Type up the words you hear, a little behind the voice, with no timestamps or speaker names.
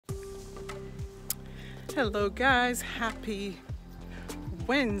Hello guys, happy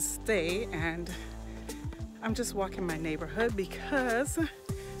Wednesday, and I'm just walking my neighborhood because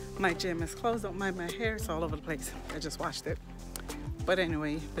my gym is closed. Don't mind my hair, it's all over the place. I just washed it. But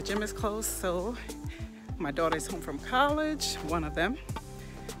anyway, the gym is closed, so my daughter's home from college, one of them,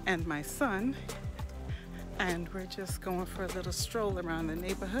 and my son, and we're just going for a little stroll around the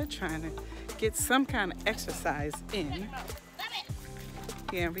neighborhood trying to get some kind of exercise in.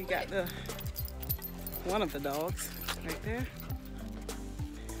 Yeah, we got one of the dogs right there.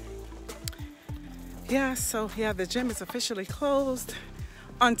 Yeah, so yeah, the gym is officially closed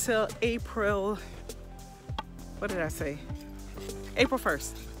until April, what did I say? April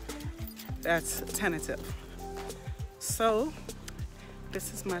 1st. That's tentative. So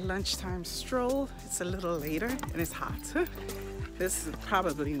this is my lunchtime stroll. It's a little later and it's hot. This is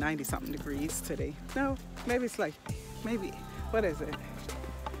probably 90 something degrees today. No, maybe it's like, maybe, what is it?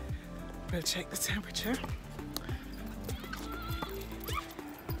 We'll check the temperature.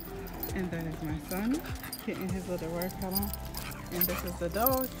 And that is my son getting his little workout on. And this is the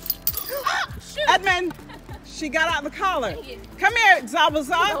dog. Edmund! She got out the collar. Come here,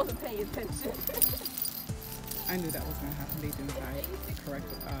 Zabaza. I wasn't paying attention. I knew that was gonna happen. They didn't correct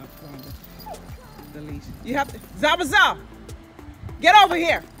the leash. You have to, Zabaza! Get over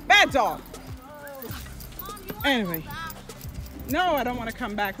here, bad dog. Anyway, no, I don't want to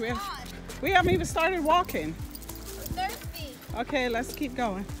come back. We haven't even started walking. I'm thirsty. Okay, let's keep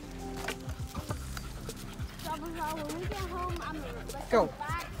going. When we get home, I'm gonna go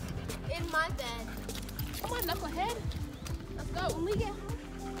back in my bed. Come on, knucklehead. Let's go. When we get home.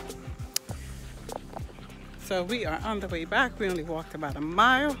 So we are on the way back. We only walked about a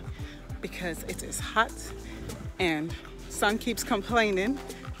mile because it is hot and son keeps complaining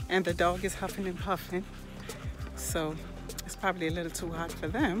and the dog is huffing and puffing. So it's probably a little too hot for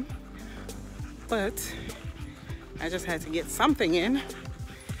them. But I just had to get something in.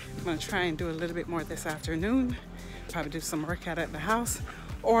 I'm gonna try and do a little bit more this afternoon. Probably do some workout at the house,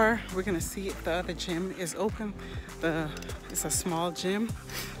 or we're gonna see if the other gym is open. It's a small gym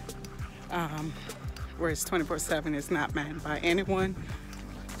where it's 24/7. It's not manned by anyone.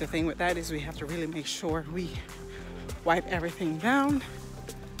 The thing with that is we have to really make sure we wipe everything down.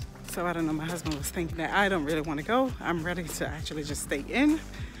 So I don't know, my husband was thinking that I don't really want to go. I'm ready to actually just stay in.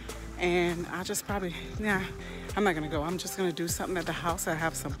 And I'll just probably, I'm not gonna go. I'm just gonna do something at the house. I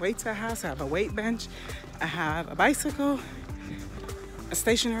have some weights at the house. I have a weight bench. I have a bicycle, a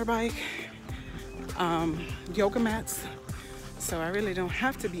stationary bike, yoga mats. So I really don't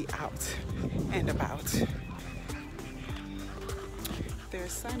have to be out and about.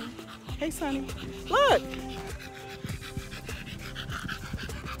 There's Sonny. Hey, Sonny. Look.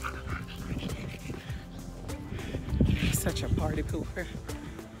 Such a party pooper.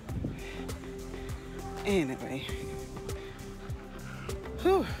 Anyway,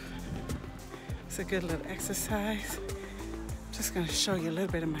 whew, it's a good little exercise. Just gonna show you a little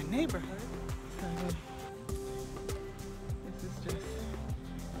bit of my neighborhood. So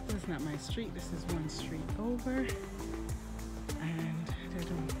this is not my street. This is one street over, and they're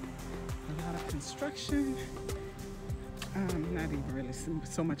doing a lot of construction. Not even really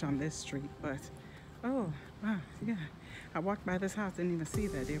so much on this street, but oh wow, yeah. I walked by this house, didn't even see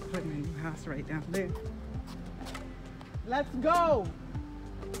that. They're putting a new house right down there. Let's go!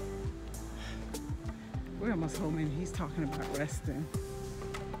 We're almost home and he's talking about resting.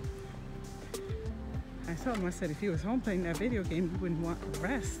 I told him, I said, if he was home playing that video game, he wouldn't want to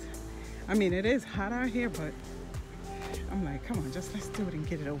rest. I mean, it is hot out here, but I'm like, come on, just let's do it and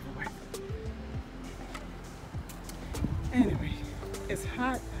get it over with. Anyway, it's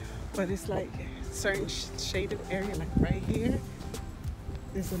hot, but it's like certain shaded area, like right here,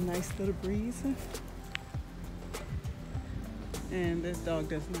 there's a nice little breeze, and this dog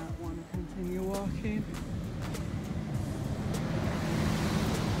does not want to continue walking.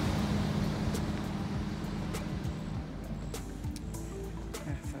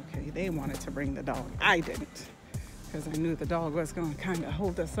 That's okay. They wanted to bring the dog. I didn't, because I knew the dog was going to kind of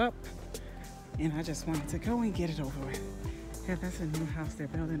hold us up, and I just wanted to go and get it over with. Yeah, that's a new house they're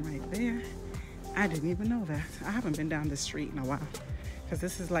building right there. I didn't even know that. I haven't been down this street in a while because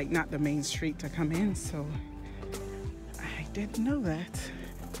this is like not the main street to come in, so I didn't know that.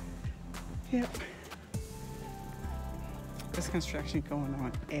 Yep. There's construction going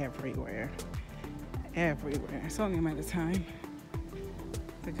on everywhere. Everywhere. It's only a matter of time.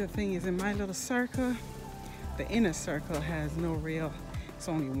 The good thing is in my little circle, the inner circle has no real, it's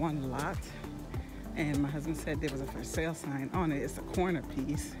only one lot. And my husband said there was a for sale sign on it. It's a corner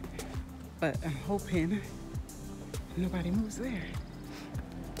piece. But I'm hoping nobody moves there.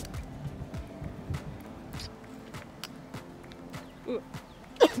 Ooh.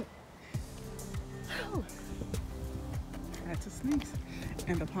 Oh. Had to sneeze.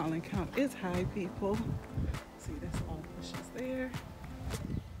 And the pollen count is high, people. See, there's all bushes there.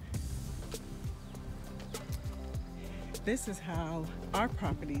 This is how our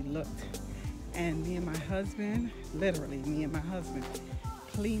property looked. And me and my husband, literally me and my husband,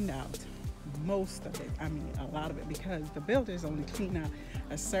 cleaned out most of it. I mean, a lot of it, because the builders only clean out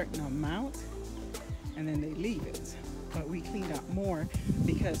a certain amount and then they leave it. But we cleaned out more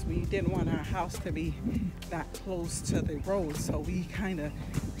because we didn't want our house to be that close to the road. So we kind of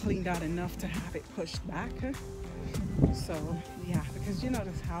cleaned out enough to have it pushed back. So yeah, because you know,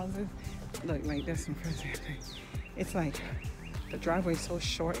 this houses look like this in prison. It's like the driveway is so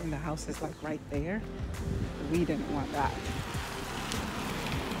short and the house is like right there. We didn't want that.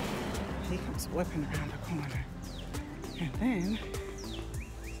 He comes whipping around the corner. And then,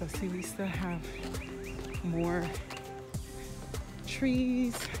 so see, we still have more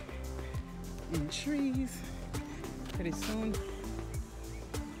trees and trees. Pretty soon,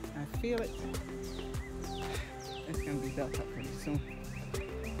 I feel it. It's gonna be built up pretty soon.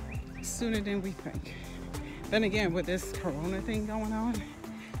 Sooner than we think. Then again, with this corona thing going on,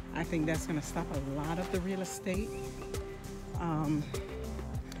 I think that's gonna stop a lot of the real estate.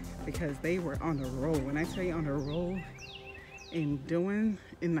 Because they were on the roll. When I tell you on the roll in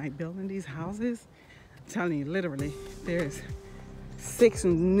like building these houses, I'm telling you, literally, there's 6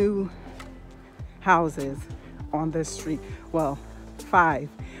 new houses on this street. Well, 5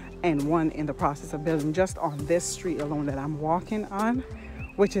 and 1 in the process of building just on this street alone that I'm walking on,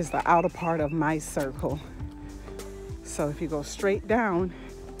 which is the outer part of my circle. So if you go straight down,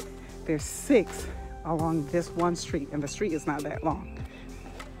 there's 6 along this one street, and the street is not that long.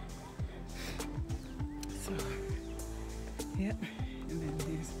 So, yep. And then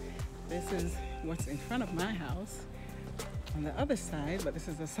this is what's in front of my house on the other side, but this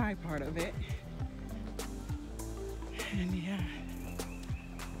is the side part of it. And yeah.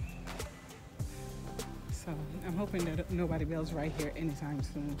 So I'm hoping that nobody builds right here anytime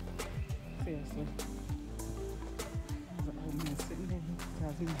soon. Seriously. There's an old man sitting there. He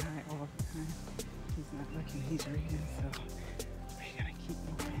tells me hi all the time. He's not looking, he's reading, so we're gonna keep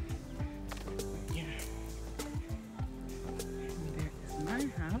moving. But yeah. And there is my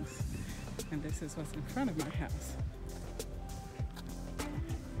house, and this is what's in front of my house.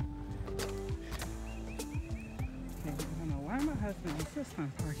 And I don't know why my husband insists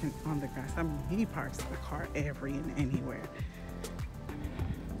on parking on the grass. I mean, he parks the car every and anywhere.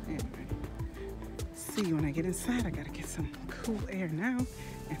 Anyway, see, when I get inside, I gotta get some cool air now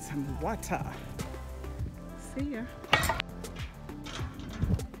and some water. See ya.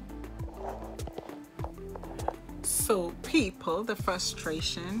 So people, the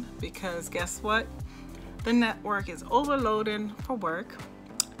frustration, because guess what? The network is overloading for work.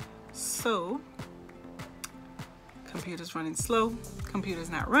 So computer's running slow, computer's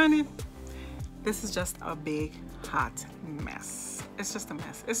not running. This is just a big hot mess. It's just a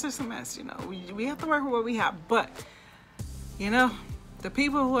mess. It's just a mess, you know. We have to work with what we have, but you know, the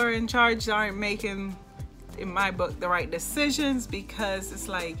people who are in charge aren't making, in my book, the right decisions, because it's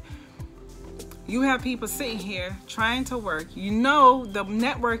like you have people sitting here trying to work. You know, the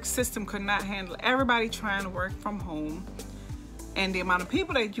network system could not handle everybody trying to work from home and the amount of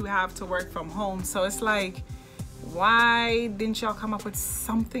people that you have to work from home. So it's like, why didn't y'all come up with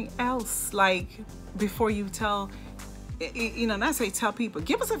something else? Like, before you tell, you know, not say tell people,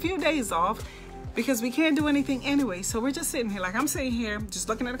 give us a few days off, because we can't do anything anyway. So we're just sitting here, like I'm sitting here just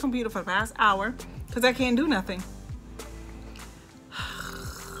looking at the computer for the past hour because I can't do nothing.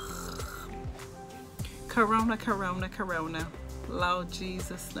 Corona, corona, corona. Lord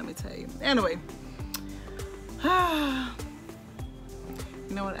Jesus, let me tell you. Anyway,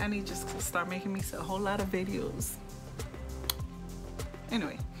 you know what? I need just to start making me a whole lot of videos.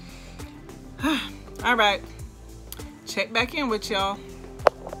 Anyway, all right. Check back in with y'all.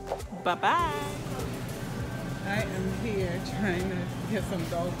 Bye-bye. I am here trying to get some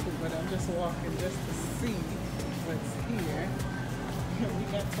dog food, but I'm just walking just to see what's here. We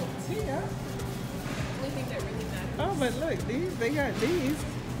got tortilla. We think that really matters. Oh, but look, they got these.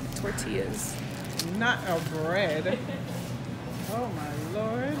 Tortillas. Not a bread. Oh my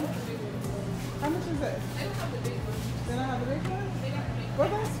Lord. How much is it? They don't have the big ones. They don't have the big one? They got the big Well,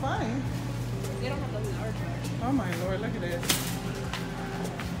 that's fine. They don't have the large ones. Oh my Lord, look at this.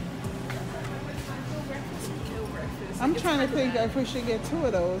 I'm trying to think if we should get 2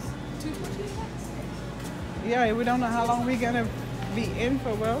 of those. 2 tortillas? Yeah, we don't know how long we're gonna be in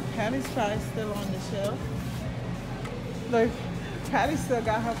for. Well, Patty's pie is still on the shelf. Look, Patty still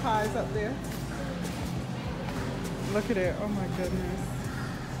got her pies up there. Look at it. Oh my goodness.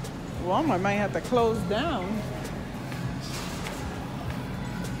 Walmart might have to close down.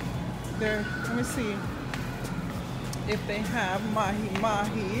 There, let me see if they have mahi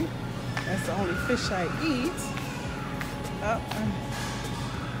mahi. That's the only fish I eat.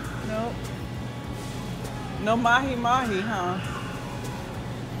 Nope. No mahi mahi, huh?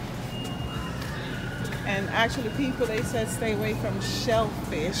 And actually people, they said stay away from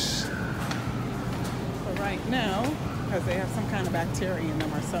shellfish for right now because they have some kind of bacteria in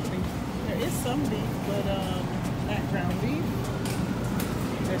them or something. There is some beef, but not ground beef.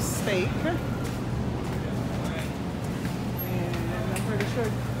 There's steak. And I'm pretty sure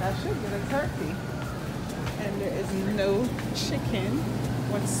I should get a turkey. And there is no chicken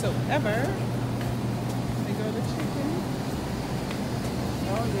whatsoever. They go to chicken.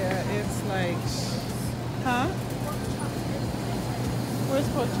 Oh yeah, it's like, huh? Where's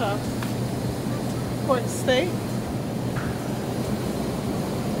pork chops? Pork steak?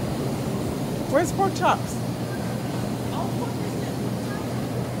 Where's pork chops?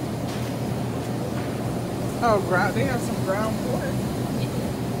 Oh, ground. They have some ground pork.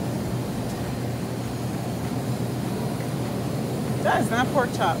 That is not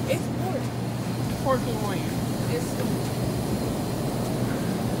pork chop. It's pork. Pork loin. It's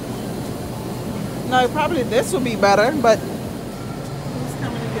No, probably this will be better, but who's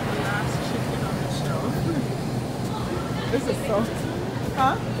coming to get the last chicken on the show? This is so.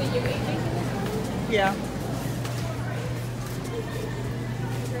 Huh? Can you eat this one? Yeah.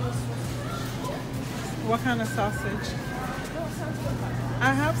 What kind of sausage?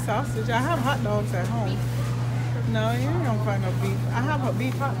 I have sausage. I have hot dogs at home. No, you ain't gonna find no beef. I have a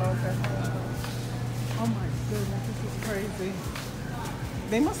beef hot dogs at home. Oh my goodness, this is crazy.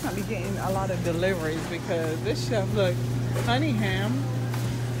 They must not be getting a lot of deliveries because this chef, look, honey ham.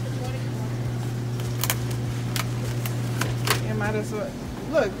 You might as well.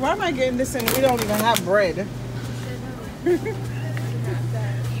 Look, why am I getting this and we don't even have bread?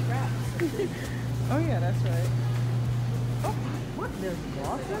 Oh yeah, that's right. Oh, what? There's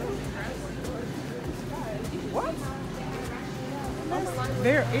water? What?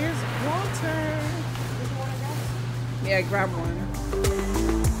 There is water. Yeah, grab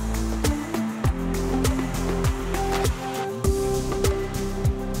one.